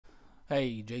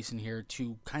Hey, Jason here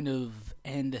to kind of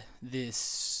end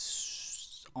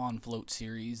this on float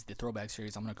series, the throwback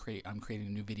series. I'm creating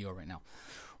a new video right now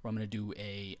where I'm gonna do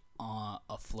a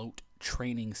float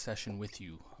training session with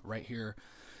you right here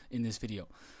in this video.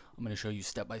 I'm gonna show you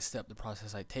step by step the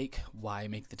process I take, why I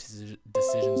make the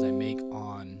decisions I make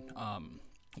on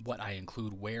what I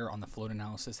include where on the float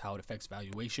analysis, how it affects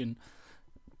valuation,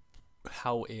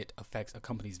 how it affects a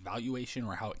company's valuation,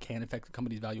 or how it can affect a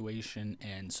company's valuation,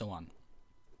 and so on.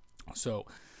 So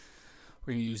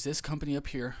we're going to use this company up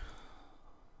here.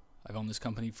 I've owned this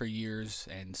company for years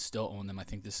and still own them. I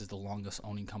think this is the longest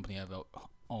owning company I've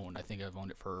owned. I think I've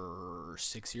owned it for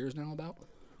 6 years now about.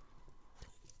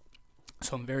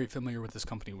 So I'm very familiar with this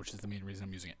company, which is the main reason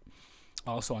I'm using it.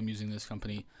 Also, I'm using this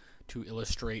company to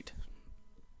illustrate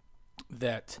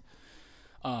that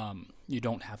you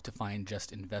don't have to find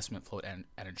just investment float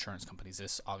at insurance companies.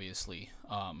 This obviously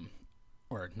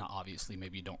or not obviously,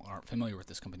 maybe you aren't familiar with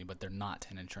this company, but they're not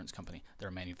an insurance company. They're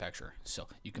a manufacturer, so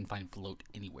you can find float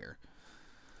anywhere.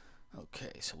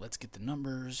 Okay, so let's get the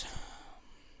numbers.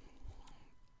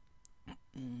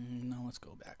 Now let's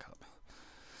go back up.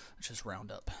 Let's just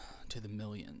round up to the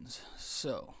millions.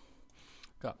 So,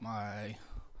 got my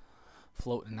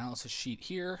float analysis sheet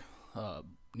here.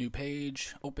 New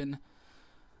page, open.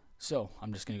 So,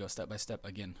 I'm just going to go step by step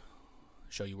again,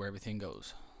 show you where everything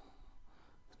goes.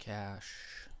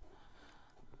 Cash.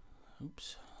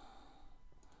 Oops.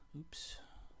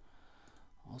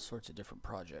 All sorts of different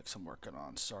projects I'm working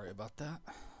on. Sorry about that.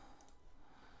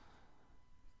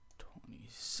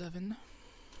 27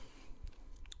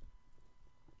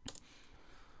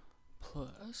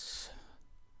 plus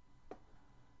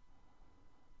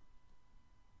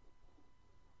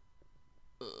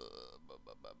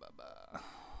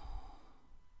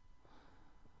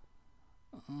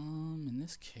in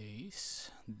this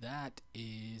case, that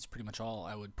is pretty much all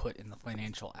I would put in the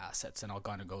financial assets, and I'll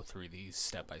kind of go through these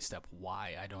step by step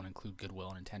why I don't include goodwill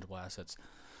and intangible assets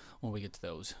when we get to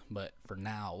those. But for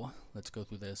now, let's go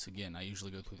through this again. I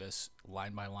usually go through this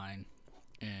line by line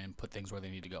and put things where they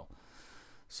need to go.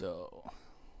 So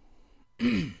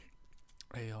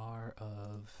AR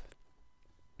of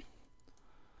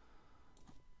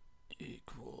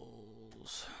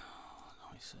equals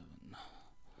 27.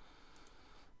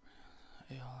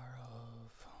 AR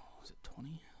of, was it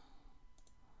 20?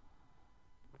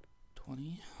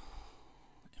 20.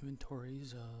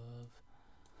 Inventories of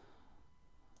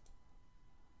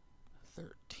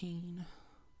 13.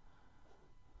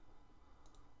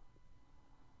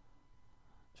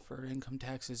 Deferred income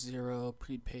taxes 0.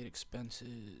 Prepaid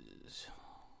expenses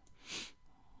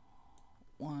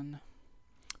 1.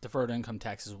 Deferred income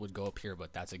taxes would go up here,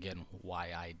 but that's again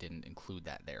why I didn't include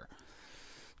that there,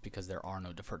 because there are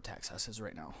no deferred tax assets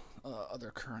right now. Other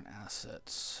current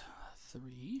assets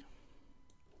 3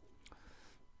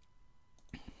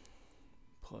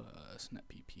 plus net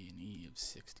PP&E of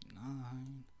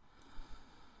 69.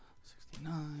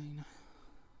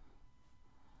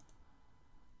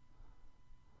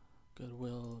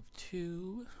 Goodwill of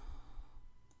 2.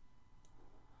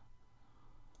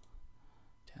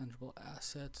 Tangible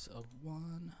assets of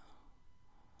 1.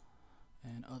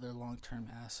 And other long-term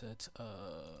assets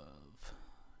of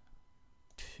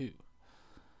 2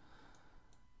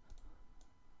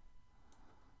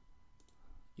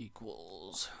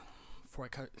 equals, before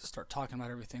I start talking about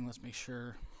everything, let's make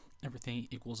sure everything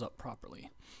equals up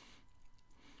properly.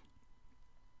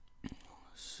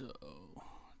 So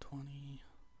 20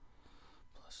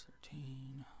 plus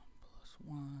 13 plus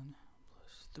 1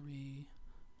 plus 3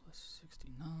 plus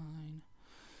 69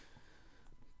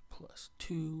 plus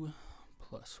 2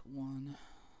 plus 1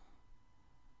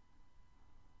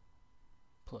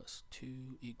 plus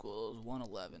 2 equals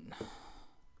 111.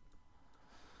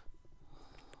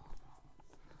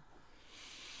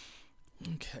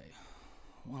 Okay,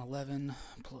 111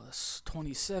 plus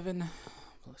 27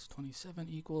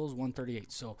 equals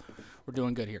 138. So we're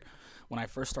doing good here. When I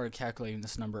first started calculating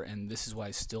this number, and this is why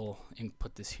I still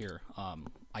input this here,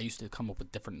 I used to come up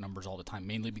with different numbers all the time,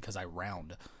 mainly because I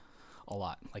round a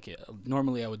lot.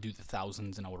 Normally I would do the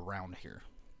thousands and I would round here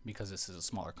because this is a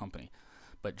smaller company,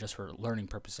 but just for learning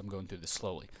purposes I'm going through this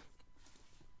slowly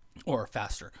or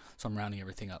faster, so I'm rounding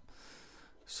everything up.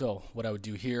 So what I would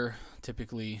do here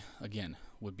typically again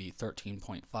would be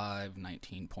 13.5,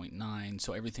 19.9,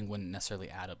 so everything wouldn't necessarily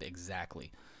add up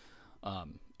exactly.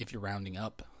 If you're rounding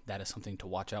up, that is something to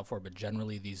watch out for, but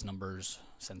generally these numbers,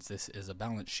 since this is a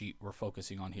balance sheet we're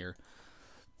focusing on here,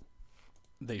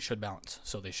 they should balance.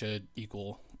 So they should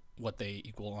equal what they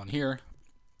equal on here,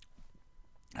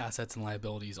 assets and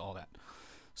liabilities, all that.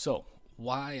 So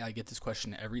why I get this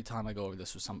question every time I go over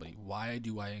this with somebody. Why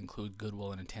do I include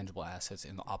goodwill and intangible assets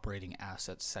in the operating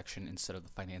assets section instead of the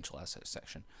financial assets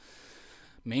section?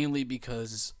 Mainly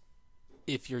because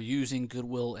if you're using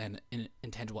goodwill and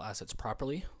intangible assets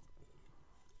properly,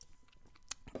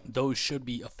 those should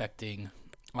be affecting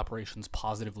operations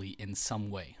positively in some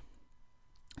way.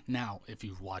 Now, if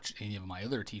you've watched any of my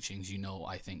other teachings, you know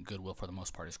I think goodwill for the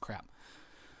most part is crap.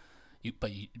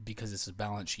 Because this is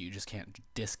balance sheet, you just can't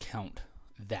discount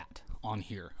that on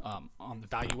here. On the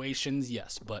valuations,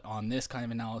 yes, but on this kind of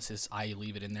analysis, I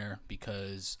leave it in there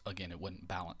because, again, it wouldn't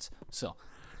balance. So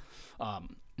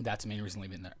that's the main reason I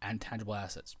leave it in there. And tangible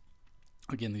assets.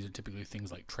 Again, these are typically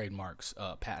things like trademarks,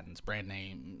 patents, brand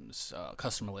names,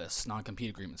 customer lists,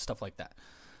 non-compete agreements, stuff like that.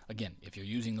 Again, if you're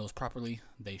using those properly,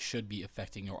 they should be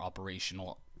affecting your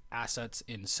operational assets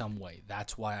in some way.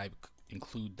 That's why I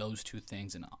include those two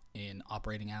things in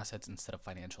operating assets instead of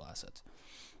financial assets.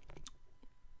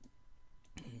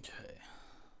 Okay.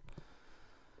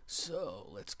 So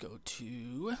let's go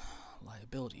to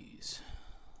liabilities.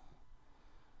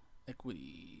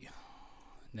 Equity.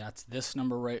 That's this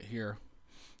number right here.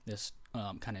 This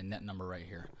kind of net number right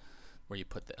here where you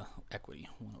put the equity.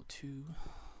 102.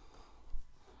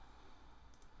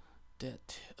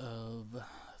 Debt of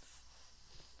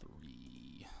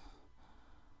 3.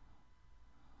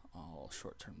 All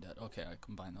short-term debt. Okay, I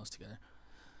combine those together.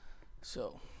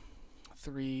 So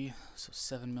 3, so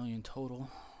 7 million total.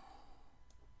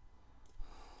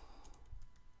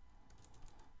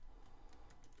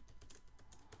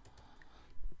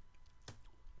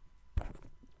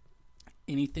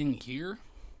 Anything here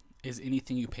is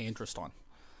anything you pay interest on.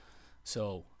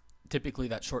 So typically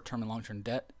that short-term and long-term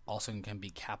debt also can be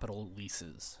capital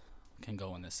leases, can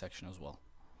go in this section as well.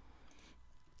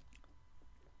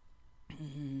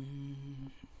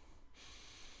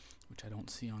 Which I don't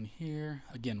see on here.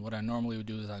 Again, what I normally would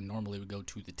do is I normally would go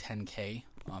to the 10K,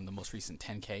 the most recent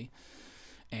 10K,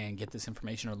 and get this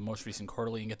information, or the most recent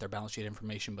quarterly, and get their balance sheet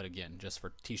information. But again, just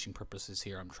for teaching purposes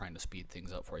here, I'm trying to speed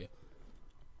things up for you.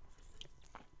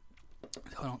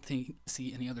 So I don't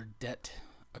see any other debt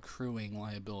accruing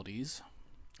liabilities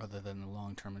other than the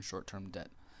long-term and short-term debt.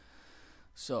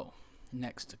 So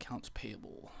next, accounts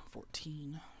payable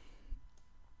 14.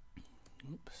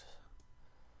 Oops.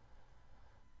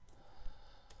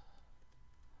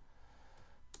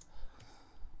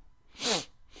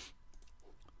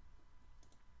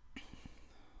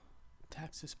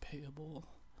 Taxes payable.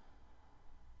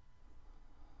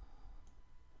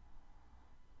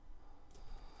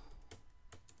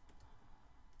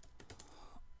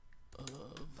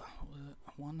 Of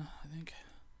 1, I think.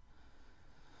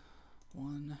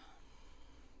 1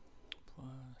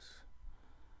 plus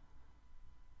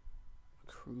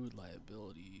accrued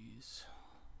liabilities.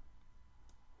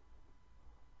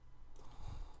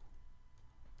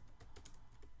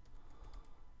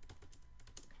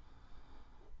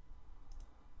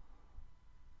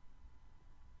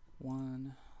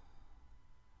 One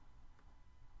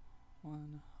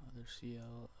other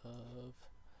CL of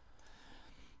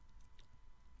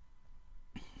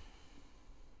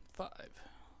 5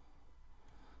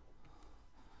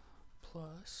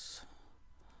 plus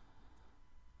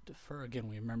defer. Again,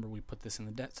 we remember we put this in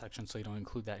the debt section, so you don't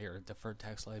include that here. Deferred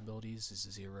tax liabilities is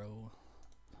 0.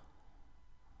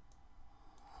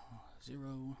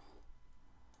 0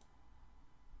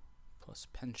 plus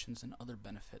pensions and other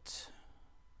benefits.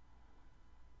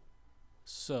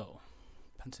 So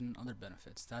pension and other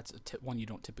benefits, that's a one you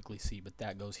don't typically see, but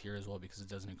that goes here as well because it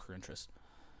doesn't accrue interest,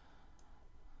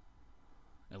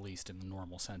 at least in the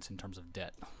normal sense in terms of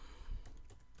debt.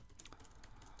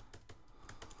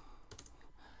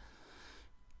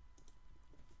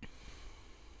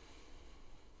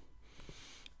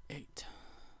 Eight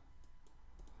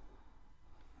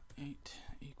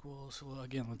equals, well,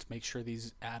 again, let's make sure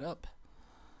these add up.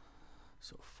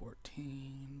 So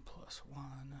 14 plus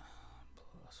 1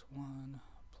 plus 1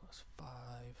 plus 5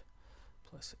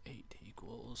 plus 8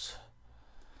 equals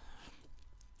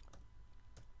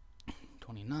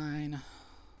 29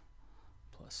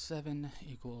 plus 7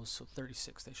 equals, so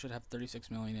 36. They should have 36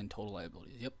 million in total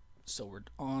liabilities. Yep, so we're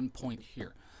on point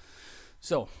here.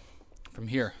 So from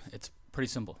here, it's pretty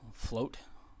simple. Float,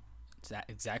 it's that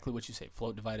exactly what you say.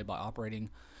 Float divided by operating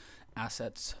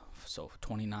assets. So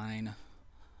 29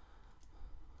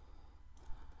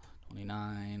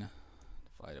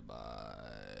 divided by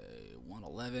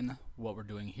 111. What we're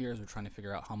doing here is we're trying to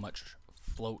figure out how much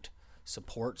float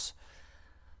supports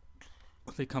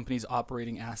the company's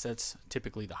operating assets.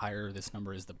 Typically, the higher this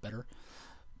number is, the better.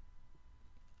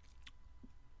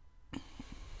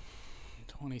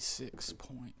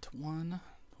 26.1,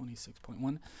 26.1.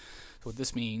 So what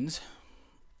this means,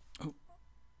 oh,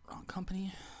 wrong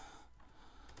company.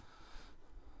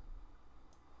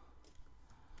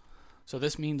 So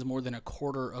this means more than a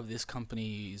quarter of this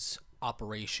company's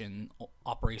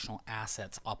operational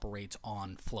assets operates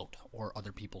on float or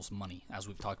other people's money, as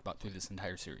we've talked about through this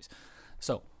entire series.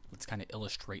 So let's kind of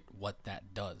illustrate what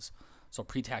that does. So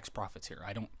pre-tax profits here.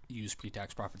 I don't use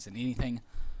pre-tax profits in anything.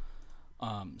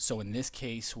 So in this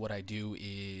case, what I do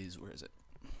is, where is it?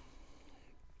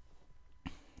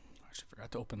 I actually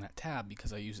forgot to open that tab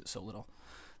because I use it so little.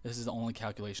 This is the only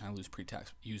calculation I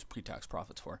use pre-tax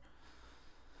profits for.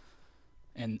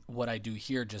 And what I do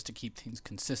here, just to keep things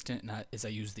consistent, is I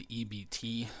use the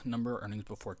EBT number, earnings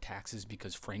before taxes,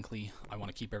 because frankly, I want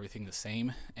to keep everything the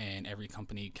same, and every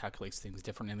company calculates things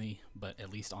differently, but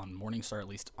at least on Morningstar, at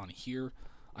least on here,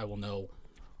 I will know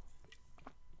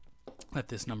that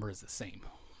this number is the same.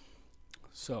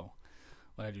 So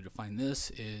what I do to find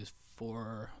this is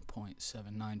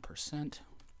 4.79%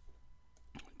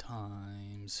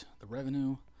 times the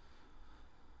revenue.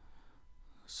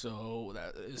 So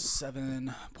that is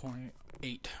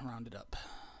 7.8 rounded up.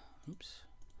 Oops.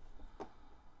 7.8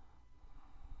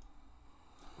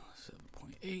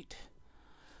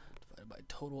 divided by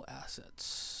total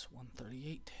assets,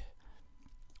 138.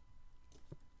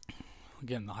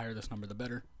 Again, the higher this number, the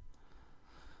better.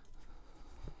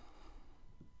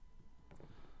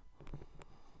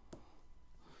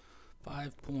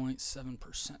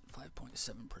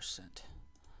 .7%.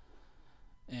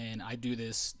 And I do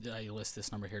this, I list this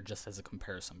number here just as a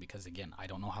comparison because, again, I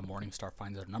don't know how Morningstar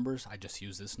finds their numbers. I just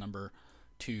use this number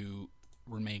to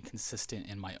remain consistent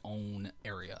in my own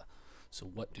area. So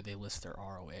what do they list their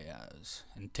ROA as?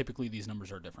 And typically these numbers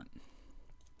are different.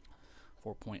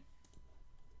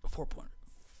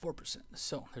 4.4%.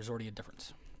 So there's already a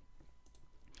difference.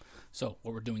 So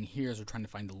what we're doing here is we're trying to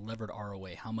find the levered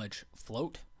ROA. How much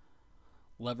float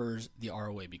levers the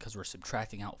ROA, because we're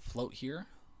subtracting out float here.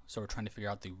 So we're trying to figure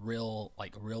out the real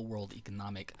world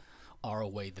economic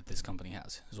ROA that this company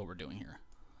has, is what we're doing here.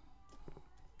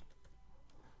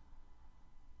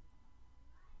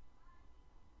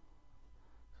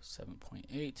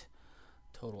 $7.8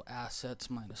 total assets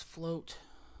minus float.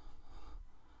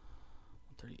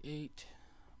 138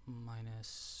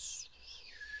 minus,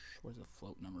 where's the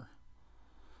float number?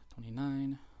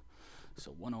 29.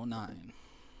 So 109.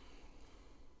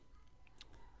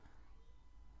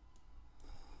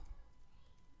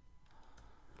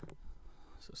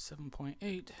 So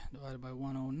 7.8 divided by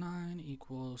 109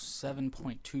 equals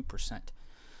 7.2%.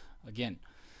 Again,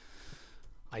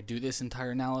 I do this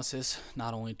entire analysis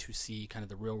not only to see kind of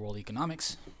the real world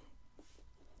economics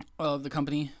of the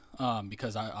company,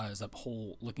 because I as a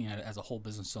whole, looking at it as a whole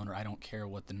business owner, I don't care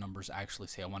what the numbers actually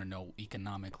say. I want to know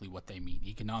economically what they mean.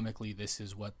 Economically, this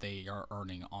is what they are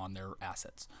earning on their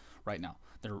assets right now.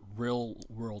 Their real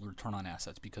world return on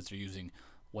assets, because they're using,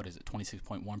 what is it,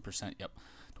 26.1%? Yep,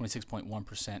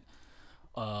 26.1%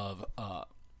 of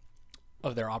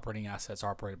their operating assets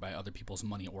are operated by other people's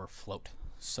money or float.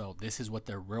 So this is what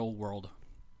their real world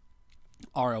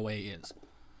ROA is.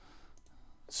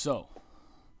 So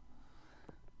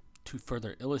to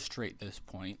further illustrate this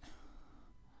point,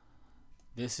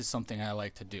 this is something I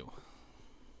like to do.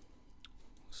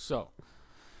 So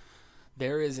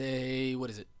there is a, what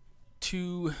is it,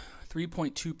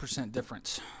 3.2%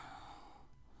 difference.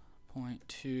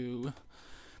 0.2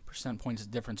 percent points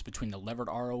difference between the levered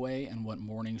ROA and what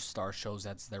Morningstar shows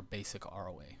that's their basic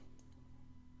ROA.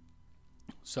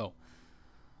 So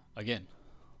again,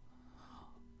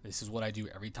 this is what I do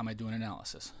every time I do an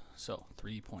analysis. So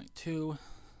 3.2,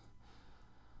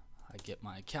 I get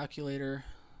my calculator,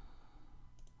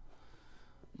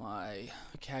 my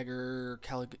Kaggle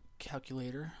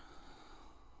calculator.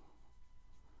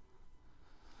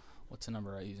 What's the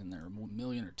number I use in there? 1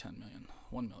 million or 10 million?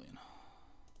 1 million.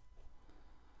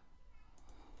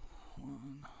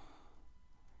 1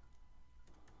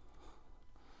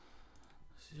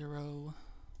 0.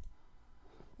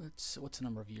 What's the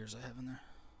number of years I have in there?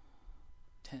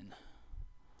 10.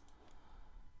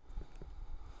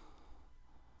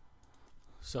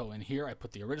 So in here I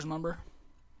put the original number.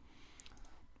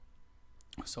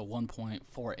 So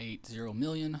 1.480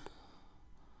 million.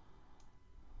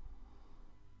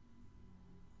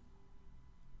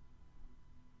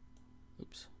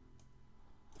 Oops.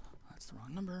 That's the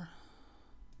wrong number.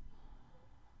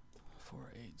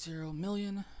 480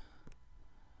 million.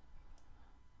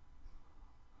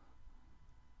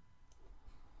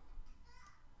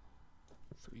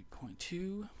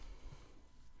 $3.2.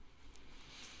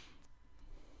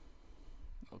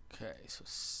 Okay, so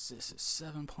this is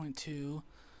 7.2.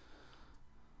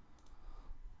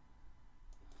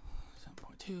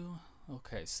 2.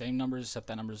 Okay, same numbers except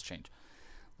that numbers change.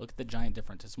 Look at the giant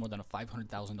difference. It's more than a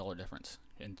 $500,000 difference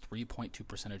in 3.2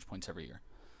 percentage points every year.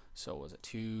 So was it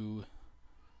 2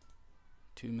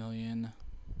 million?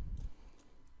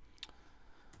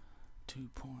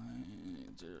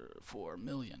 2.04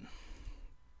 million.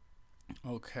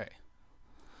 Okay.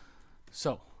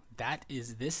 So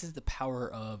this is the power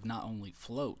of not only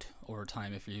float over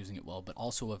time if you're using it well, but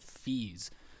also of fees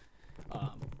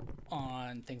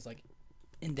on things like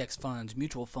index funds,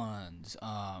 mutual funds,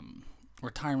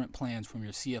 retirement plans from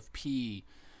your CFP.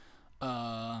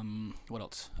 What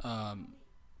else?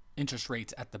 Interest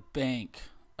rates at the bank.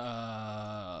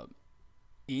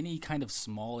 Any kind of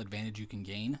small advantage you can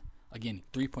gain. Again,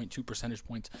 3.2 percentage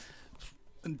points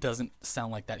doesn't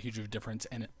sound like that huge of a difference,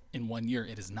 and in 1 year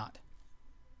it is not.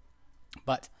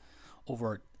 But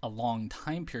over a long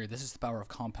time period, this is the power of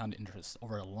compound interest.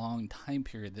 Over a long time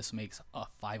period, this makes a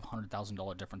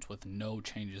 $500,000 difference with no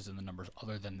changes in the numbers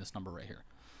other than this number right here.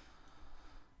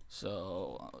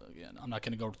 So again, I'm not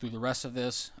going to go through the rest of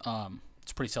this.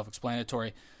 It's pretty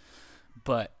self-explanatory,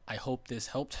 but I hope this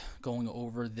helped going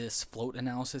over this float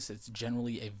analysis. It's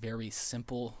generally a very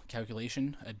simple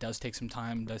calculation. It does take some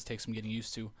time, does take some getting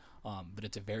used to, but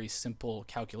it's a very simple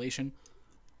calculation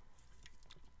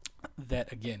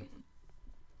that, again,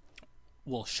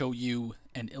 will show you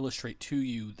and illustrate to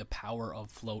you the power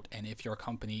of float, and if your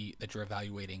company that you're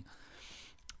evaluating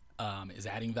is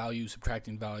adding value,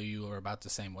 subtracting value, or about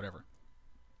the same, whatever.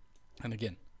 And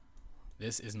again,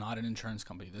 this is not an insurance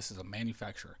company. This is a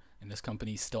manufacturer, and this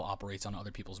company still operates on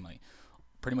other people's money.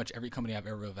 Pretty much every company I've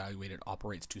ever evaluated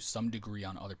operates to some degree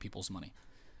on other people's money.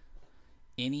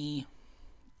 Any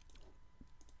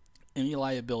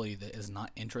liability that is not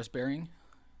interest bearing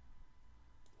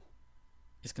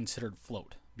is considered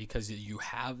float, because you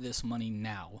have this money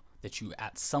now that you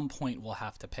at some point will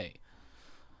have to pay.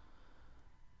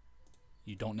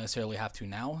 You don't necessarily have to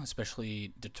now,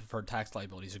 especially the deferred tax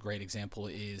liabilities. A great example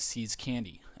is See's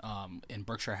Candy in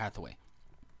Berkshire Hathaway.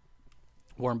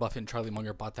 Warren Buffett and Charlie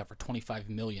Munger bought that for $25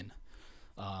 million.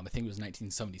 I think it was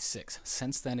 1976.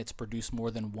 Since then, it's produced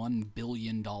more than $1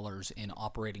 billion in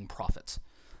operating profits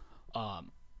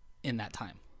in that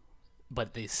time.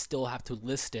 But they still have to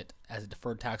list it as a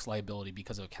deferred tax liability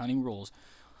because of accounting rules.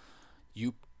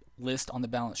 You list on the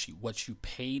balance sheet what you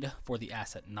paid for the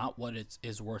asset, not what it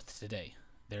is worth today.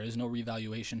 There is no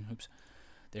revaluation.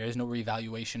 There is no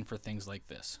revaluation for things like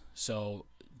this. So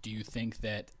do you think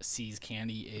that See's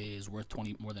Candy is worth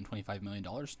more than $25 million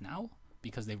now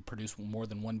because they've produced more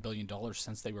than $1 billion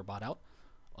since they were bought out?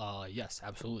 Yes,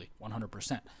 absolutely,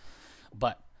 100%.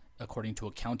 But according to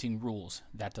accounting rules,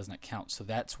 that doesn't count. So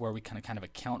that's where we kind of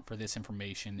account for this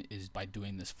information, is by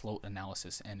doing this float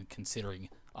analysis and considering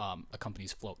a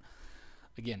company's float.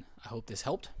 Again, I hope this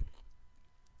helped,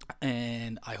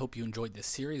 and I hope you enjoyed this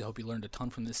series. I hope you learned a ton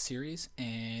from this series.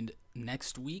 And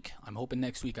next week, I'm hoping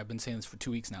next week, I've been saying this for 2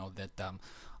 weeks now, that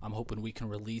I'm hoping we can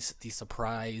release the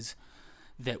surprise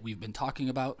that we've been talking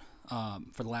about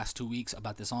for the last 2 weeks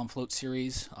about this on float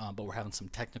series, but we're having some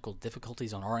technical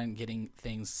difficulties on our end getting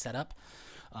things set up.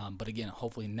 But again,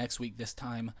 hopefully next week, this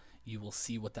time, you will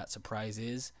see what that surprise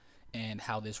is and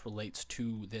how this relates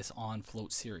to this on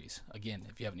float series. Again,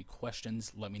 if you have any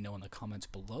questions, let me know in the comments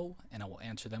below and I will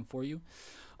answer them for you.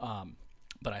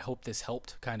 But I hope this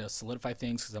helped kind of solidify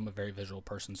things, because I'm a very visual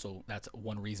person. So that's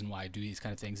one reason why I do these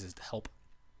kind of things, is to help,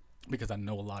 because I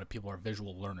know a lot of people are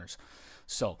visual learners.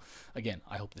 So again,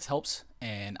 I hope this helps,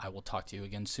 and I will talk to you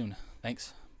again soon.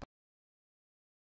 Thanks.